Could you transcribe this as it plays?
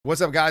What's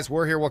up, guys?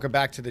 We're here. Welcome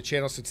back to the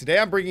channel. So today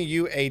I'm bringing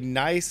you a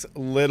nice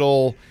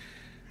little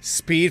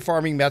speed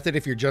farming method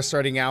if you're just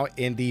starting out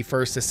in the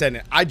first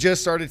Descendant. I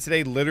just started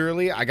today,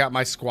 literally. I got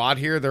my squad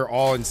here. They're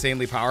all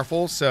insanely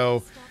powerful.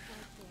 So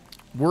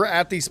we're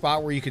at the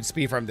spot where you can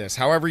speed farm this.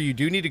 However, you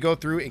do need to go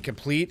through and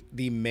complete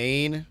the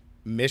main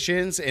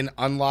missions and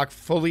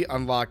fully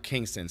unlock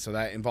Kingston. So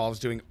that involves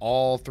doing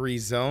all 3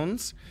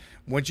 zones.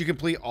 Once you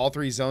complete all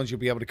 3 zones, you'll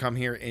be able to come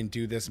here and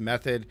do this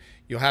method.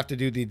 You'll have to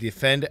do the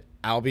Defend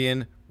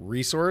Albion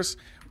resource.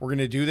 We're going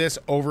to do this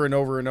over and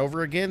over and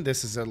over again.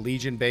 This is a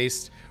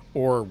Legion-based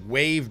or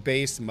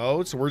wave-based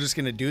mode. So we're just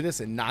going to do this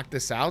and knock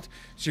this out.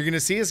 So you're going to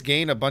see us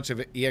gain a bunch of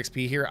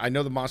EXP here. I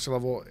know the monster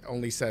level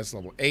only says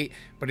level 8,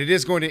 but it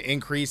is going to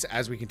increase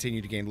as we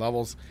continue to gain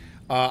levels.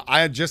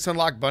 I just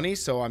unlocked Bunny,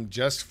 so I'm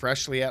just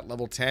freshly at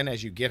level 10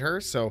 as you get her.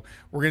 So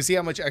we're going to see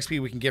how much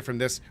XP we can get from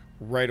this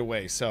right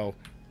away. So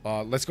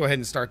let's go ahead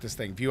and start this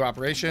thing. View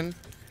operation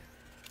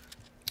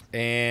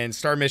and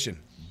start mission.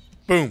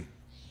 Boom.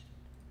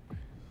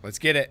 Let's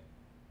get it.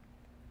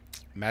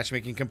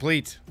 Matchmaking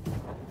complete.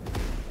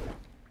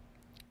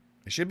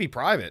 It should be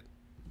private.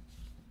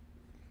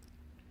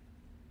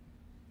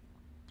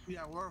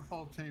 Yeah, we're a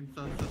full team,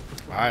 so it's just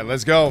all right,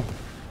 let's go.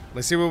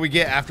 Let's see what we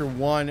get after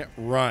one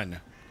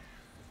run.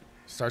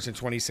 Starts in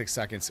 26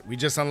 seconds. We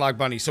just unlocked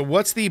Bunny. So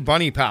what's the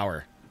Bunny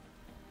power?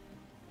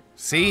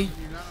 C? you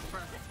gotta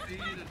press C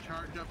to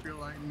charge up your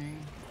lightning.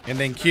 And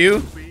then Q?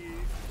 B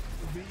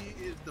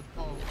is the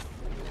pulse.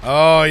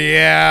 Oh,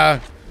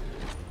 yeah.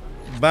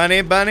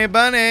 Bunny, bunny,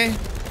 bunny.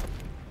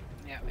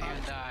 Yeah,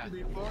 and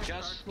Before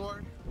just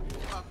Darkboard,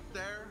 up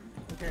there,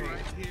 Okay.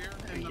 right here,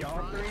 in the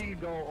Y'all front. three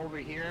go over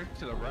here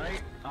to the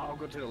right. I'll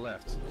go to the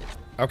left.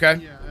 Okay.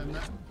 Yeah, and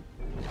that,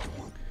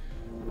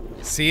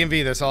 C and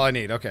V, that's all I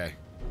need. Okay.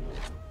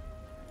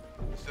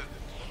 Descendant.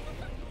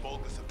 The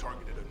Vulgus have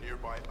targeted a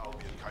nearby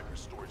Albion Kuiper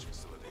storage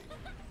facility.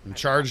 I'm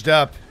charged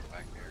up.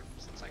 back there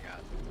since I got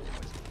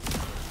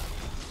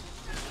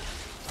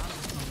I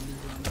don't know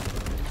what I'm doing the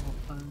whole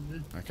time,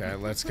 dude. Okay,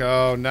 let's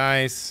go.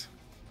 Nice.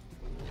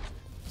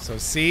 So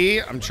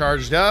C, I'm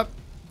charged up.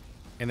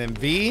 And then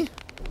V.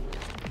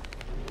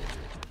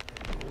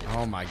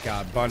 Oh my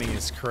god, Bunny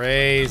is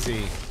crazy.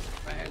 and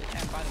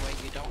by the way,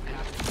 you don't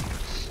have to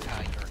use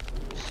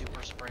your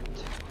super sprint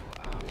to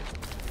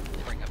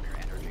bring up your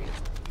energy.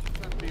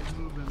 Gotta be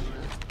moving,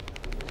 man.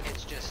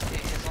 It's just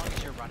as long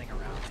as you're running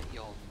around,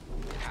 you'll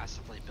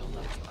passively build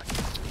up the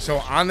electricity. So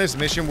on this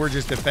mission, we're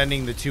just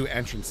defending the 2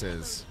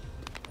 entrances.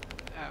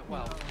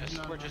 Well,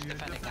 No, we're just you're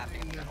defending that in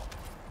the middle.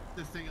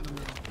 This thing in the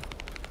middle.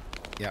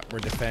 Yep, we're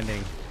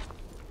defending.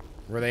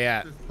 Where they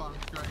at? This box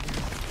right here.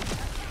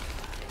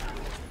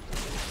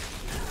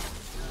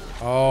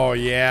 Oh,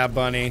 yeah,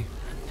 Bunny.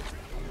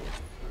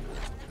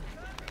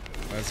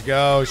 Let's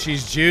go.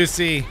 She's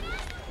juicy.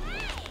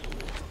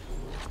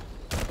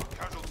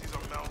 Casualties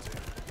are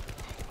mounting.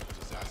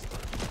 Disaster.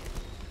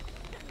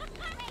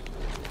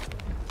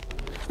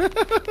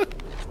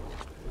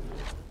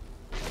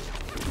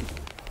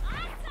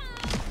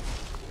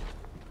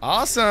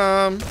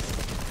 Awesome.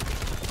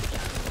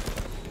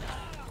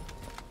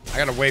 I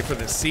gotta wait for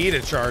the C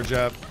to charge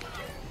up.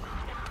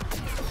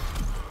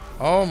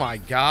 Oh my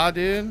god,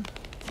 dude.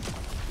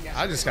 Yeah,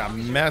 I so just as got long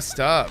as messed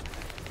up.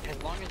 As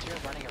long as you're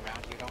running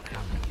around, you don't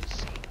have to use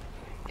C.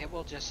 It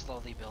will just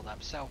slowly build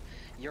up. So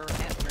your MP on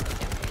that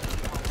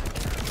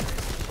character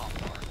is the top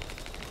bar.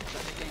 So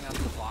picking up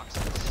the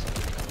boxes,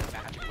 the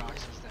magic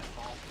boxes that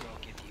fall through will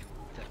give you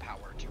the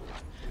power to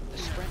run. The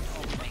sprint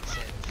only makes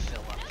it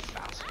fill up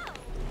faster.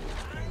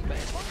 But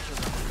as long as you're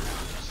running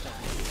around, you're still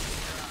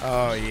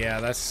Oh yeah,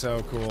 that's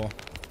so cool.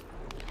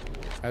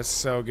 That's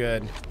so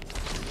good.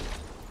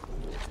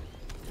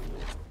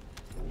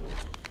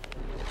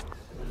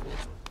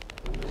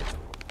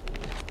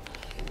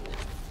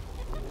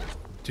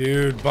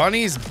 Dude,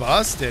 Bunny's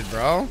busted,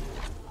 bro.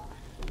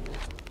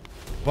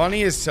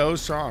 Bunny is so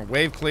strong.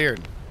 Wave cleared.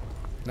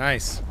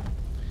 Nice.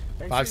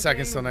 5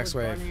 seconds till next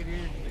wave.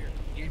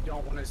 You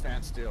don't want to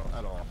stand still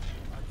at all.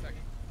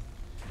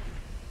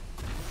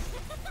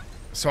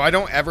 So I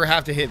don't ever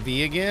have to hit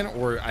V again,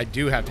 or I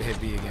do have to hit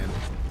V again?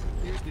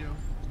 You do.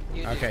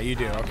 You Okay, you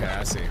do. Okay,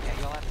 I see. Yeah,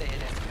 you'll have to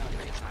hit it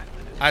every time.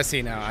 I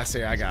see now. I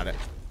see. I got it.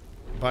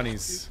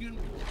 Bunny's. You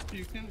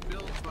can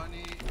build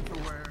Bunny to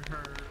where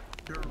her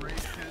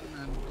duration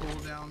and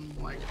cooldown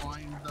like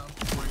lines up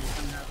where you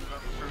can have it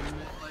up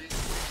permanently,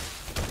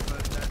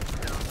 but that's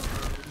down the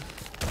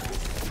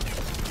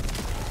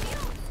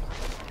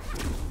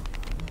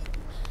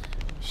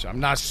road. I'm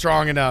not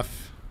strong enough.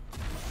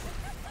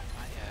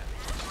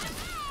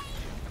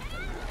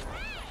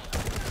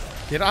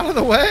 Get out of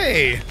the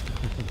way.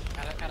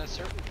 At a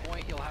certain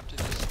point, you'll have to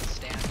just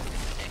stand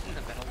in the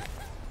middle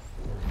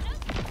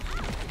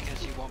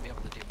because you won't be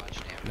able to do much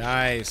damage.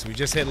 Nice. We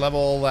just hit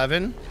level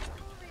 11.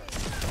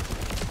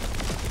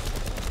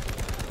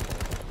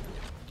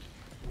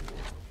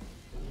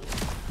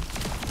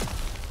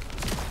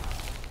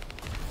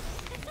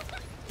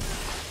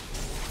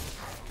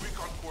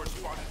 Recon force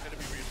spotted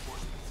enemy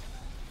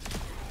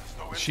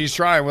reinforcements. She's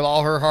trying with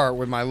all her heart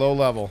with my low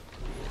level.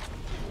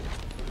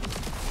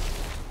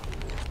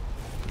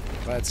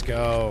 Let's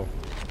go.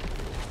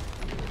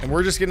 And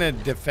we're just going to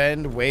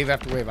defend wave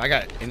after wave. I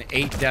got an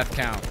 8 death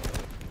count. Death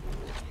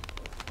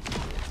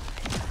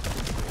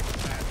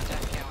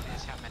count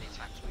is how many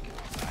times we can all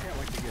I die. can't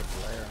wait to get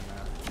Blair on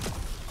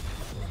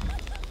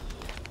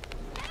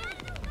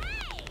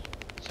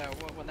that. So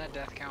when that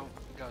death count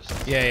goes,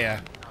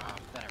 Yeah.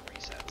 then it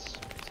resets.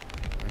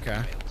 Okay.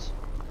 It fails.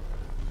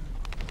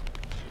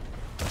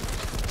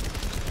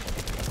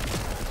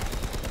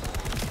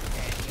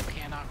 And you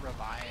cannot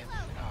revive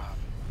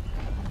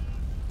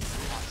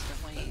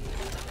constantly.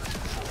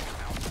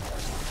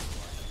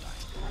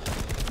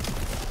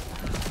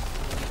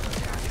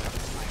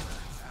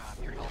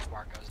 Your health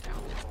bar goes down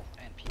a little,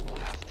 and people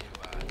have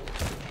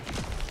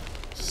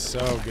to So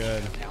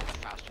good. go down the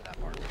faster that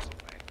bar goes away.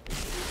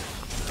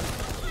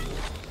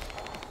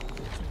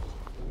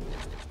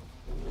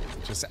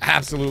 Just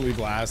absolutely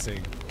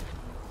blasting.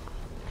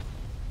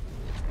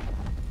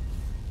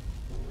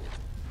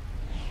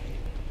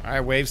 All right,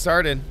 wave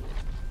started.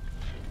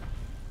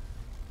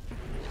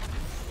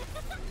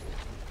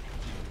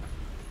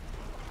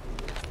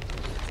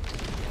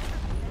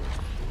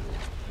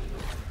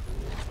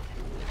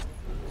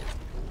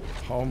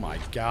 Oh my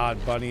God,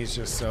 Bunny's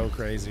just so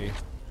crazy.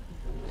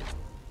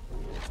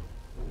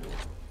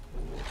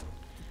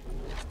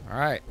 All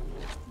right.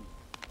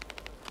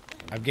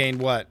 I've gained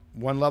what?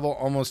 1 level,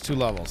 almost 2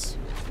 levels.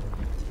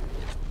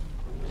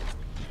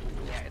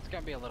 Yeah, it's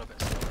gonna be a little bit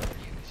slower for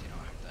you because you don't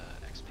have the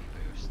XP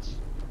boosts.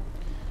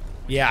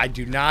 Yeah, I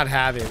do not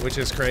have it, which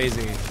is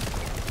crazy. Yeah,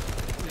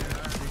 I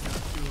already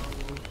got 2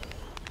 levels.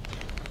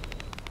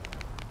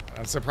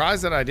 I'm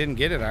surprised that I didn't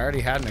get it. I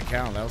already had an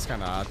account. That was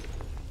kind of odd.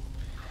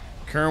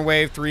 Current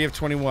wave 3 of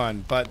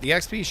 21, but the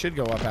XP should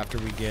go up after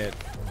we get.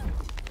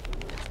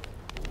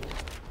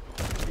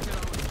 You can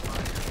always buy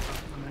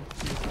yourself an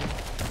XP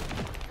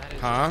boost. That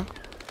is Huh?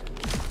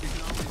 You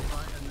can always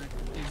buy an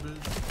XP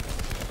boost.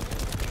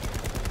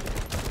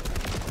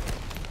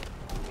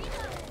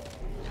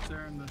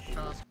 They're in the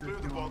shop if Clear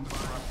the you want vault to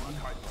of buy the one.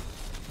 Kuiper. I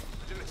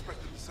didn't expect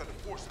them to send a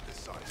force of this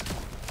size.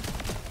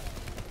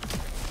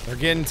 They're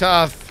getting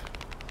tough.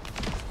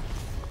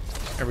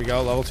 There we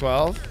go, level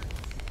 12.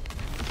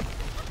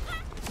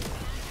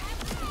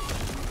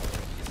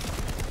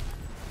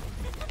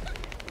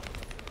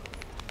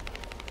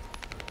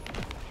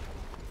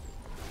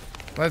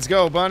 Let's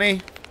go,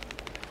 Bunny.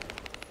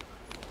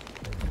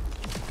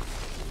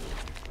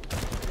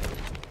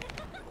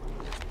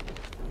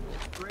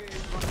 Great,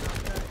 run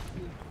out that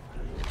XP.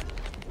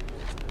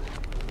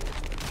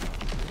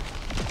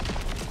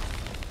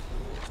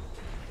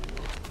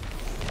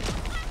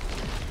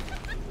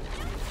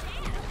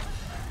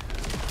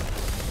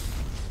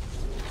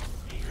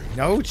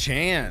 No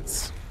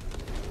chance.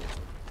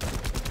 I'm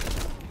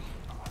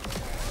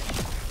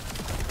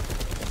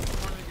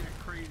gonna get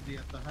crazy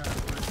at the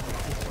halfway.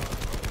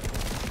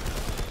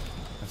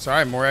 That's all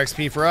right, more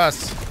XP for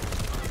us.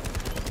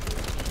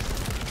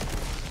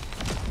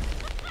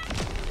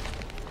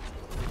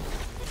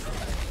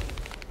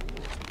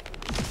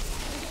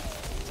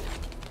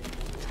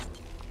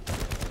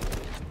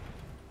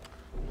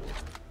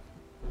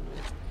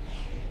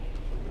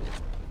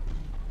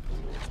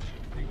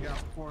 You got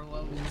 4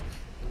 levels.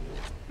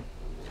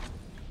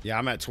 Yeah,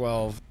 I'm at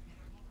 12.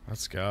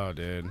 Let's go,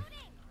 dude.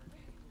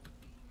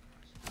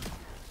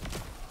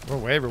 What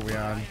wave are we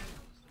on?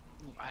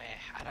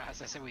 I don't,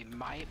 as I said, we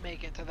might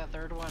make it to the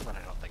 3rd one, but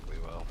I don't think we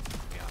will, to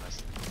be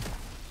honest.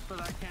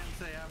 But I can't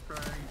say after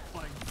I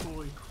like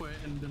fully quit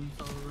and been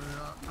sober,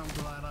 I'm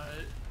glad I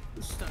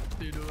stepped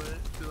through to it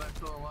because I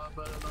feel a lot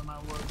better than I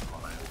was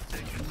when I was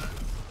taking that.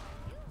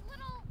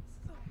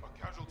 Our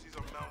casualties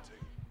are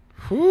mounting.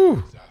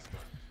 Whew. Disaster.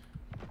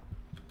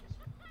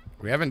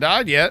 We haven't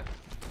died yet.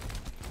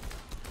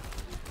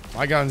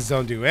 My guns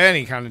don't do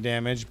any kind of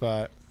damage,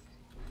 but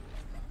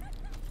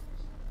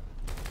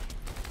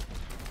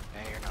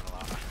Yeah, you're not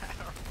allowed.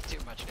 I don't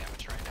do much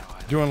damage right now.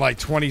 doing like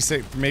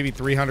 26, maybe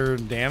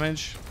 300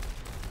 damage.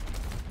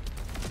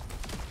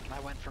 I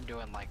went from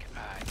doing like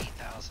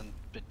 8,000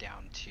 but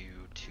down to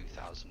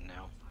 2,000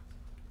 now.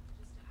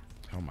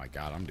 Oh my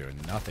God, I'm doing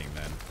nothing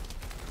then.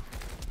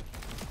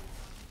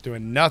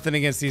 Doing nothing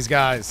against these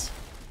guys.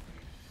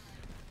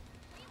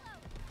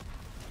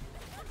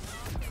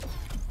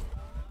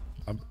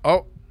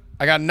 Oh,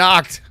 I got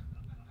knocked.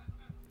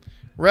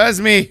 Res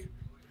me.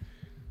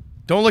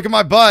 Don't look at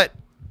my butt.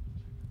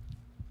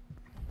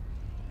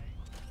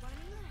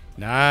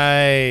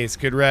 Nice.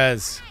 Good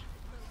res.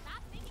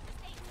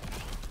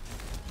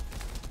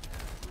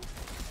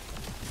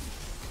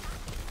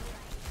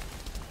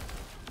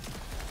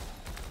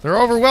 They're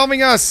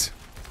overwhelming us.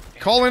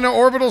 Call in an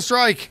orbital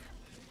strike.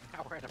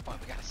 Now we're at a point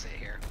we gotta sit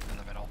here in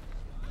the middle,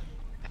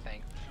 I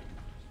think.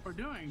 We're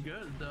doing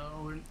good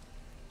though.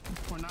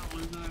 We're not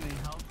losing any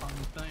health on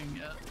the thing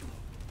yet.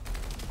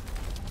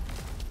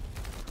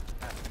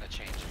 That's gonna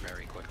change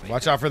very quickly.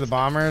 Watch out for the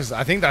bombers.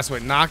 I think that's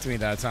what knocked me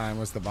that time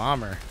was the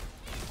bomber.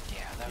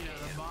 Yeah, that'd Yeah, be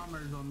the it.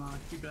 bombers will knock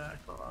you back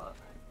a lot.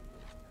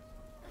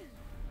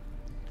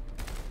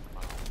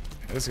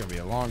 This is going to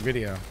be a long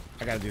video.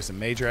 I got to do some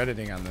major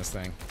editing on this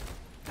thing.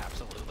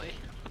 Absolutely.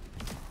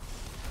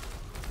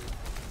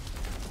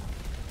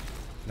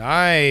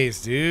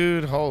 Nice,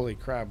 dude. Holy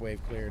crap, wave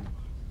cleared.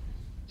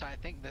 So I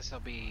think this will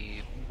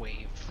be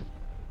wave.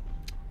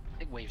 I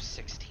think wave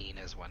 16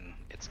 is when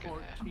it's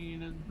gonna.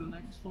 14 is the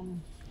next one.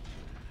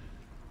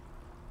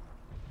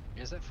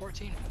 Is it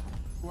 14?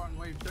 We're on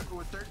wave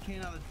we're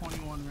 13 out of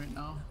 21 right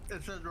now.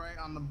 It says right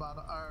on the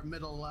bottom, or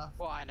middle left.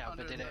 Well, I know,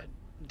 but under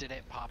did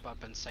it pop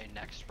up and say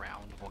next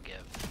round will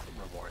give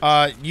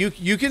rewards?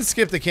 You can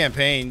skip the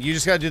campaign. You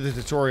just gotta do the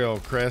tutorial,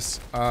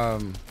 Chris.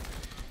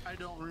 I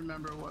don't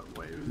remember what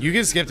wave. You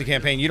can skip the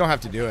campaign. You don't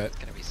have to do it. It's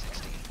gonna be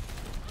 16.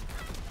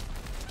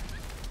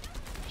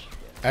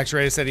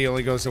 X-Ray said he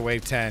only goes to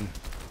wave 10.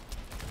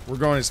 We're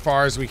going as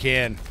far as we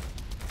can.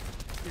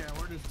 Yeah,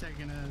 we're just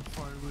taking it as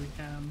far as we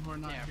can. We're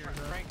not Yeah, here to...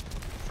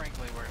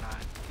 frankly, we're not.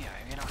 Yeah,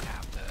 you don't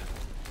have to.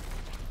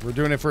 We're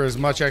doing it for as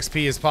much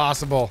XP as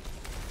possible.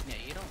 Yeah,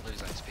 you don't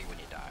lose XP when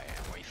you die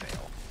and we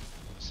fail,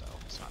 so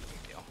it's not a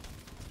big deal.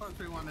 Plus,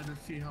 we wanted to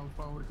see how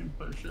far we can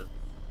push it.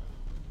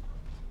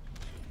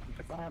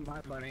 If I have my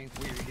money,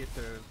 we can get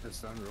the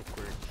sun real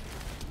quick.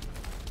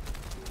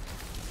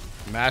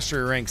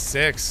 Mastery rank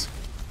 6.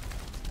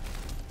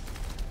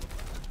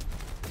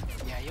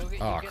 Yeah, you'll get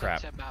crap.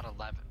 up to about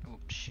 11.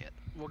 Oops, shit.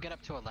 We'll get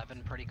up to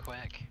 11 pretty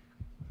quick.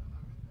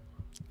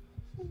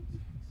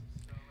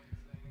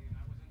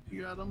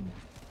 You got them?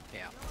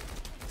 Yeah.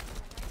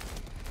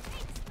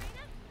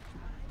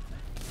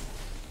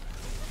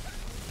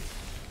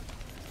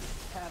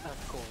 Yeah,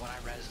 that's cool. When I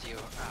rezzed you,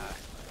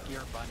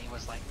 your bunny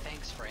was like,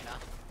 "Thanks, Freyna."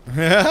 All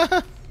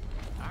right,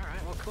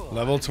 well, cool.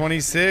 Level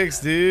 26,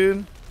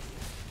 dude.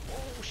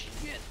 Oh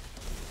shit!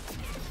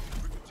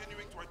 We're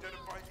continuing to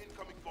identify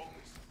incoming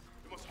boldness.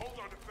 We must hold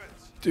our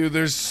defense. Dude,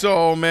 there's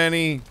so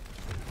many.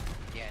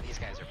 Yeah, these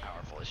guys are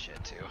powerful as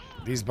shit too.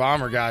 These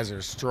bomber guys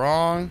are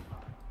strong.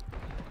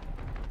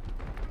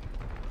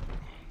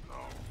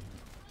 No.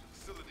 The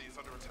facility is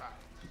under attack.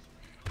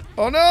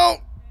 Oh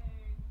no!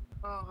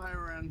 Oh, I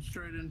ran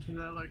straight into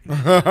that like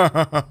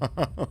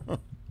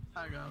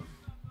I got it.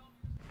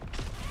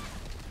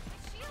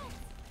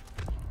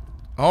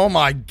 Oh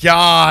my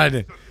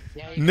god!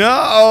 Yeah, you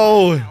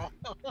No!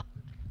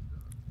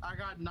 I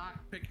got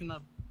knocked picking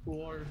up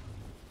war.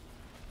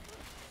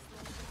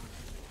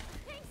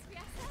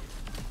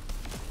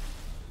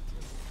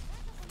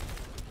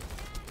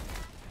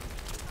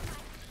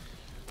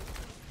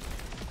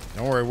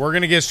 Don't worry, we're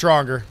gonna get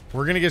stronger.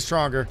 We're gonna get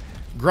stronger.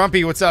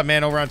 Grumpy, what's up,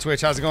 man? Over on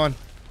Twitch, how's it going?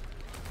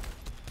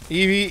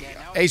 Evie,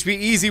 HB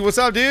Easy, what's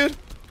up, dude?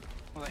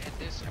 Well, at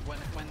this,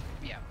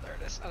 yeah, there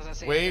it is. As I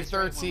say, Wave at this rate,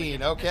 when we 13, get to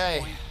this okay.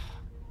 point,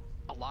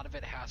 a lot of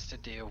it has to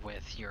do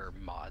with your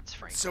mods,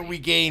 frankly. So we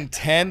gained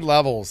 10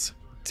 levels.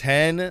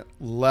 10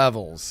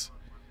 levels.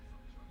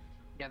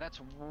 Yeah,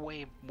 that's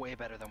way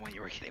better than what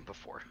you were getting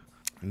before.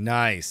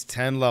 Nice.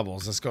 10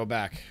 levels. Let's go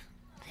back.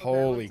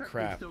 Holy Looks like we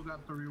crap. Still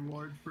got the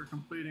rewards for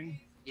completing.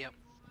 Yep,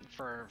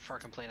 for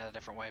completing a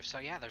different wave. So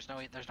yeah, there's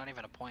not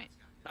even a point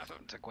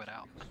to quit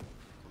out.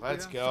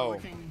 Let's Yeah, go.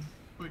 So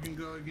we can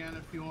go again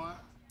if you want.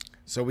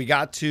 So we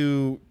got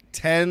to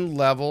 10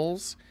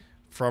 levels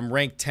from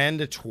rank 10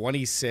 to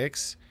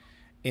 26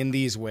 in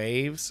these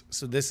waves.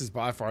 So this is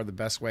by far the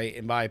best way,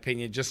 in my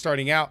opinion, just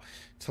starting out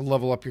to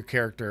level up your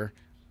character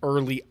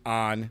early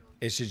on.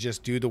 Is to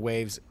just do the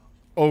waves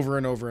over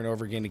and over and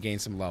over again to gain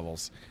some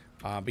levels.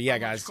 But yeah,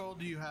 guys, How much gold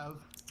do you have?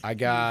 I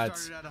got... You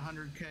started at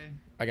 100K.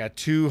 I got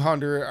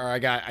 200, or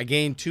I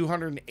gained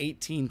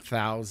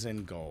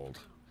 218,000 gold.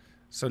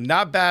 So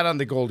not bad on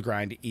the gold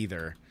grind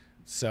either.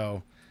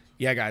 So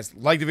yeah, guys,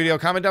 like the video,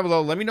 comment down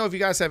below. Let me know if you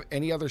guys have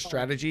any other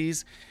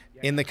strategies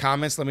in the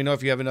comments. Let me know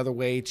if you have another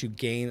way to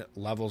gain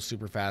levels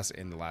super fast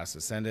in the last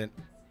Descendant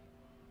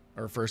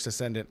or first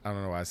Descendant. I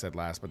don't know why I said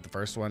last, but the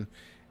first one.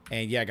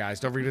 And yeah, guys,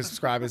 don't forget to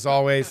subscribe as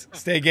always.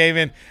 Stay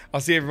gaming.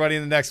 I'll see everybody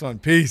in the next one.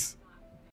 Peace.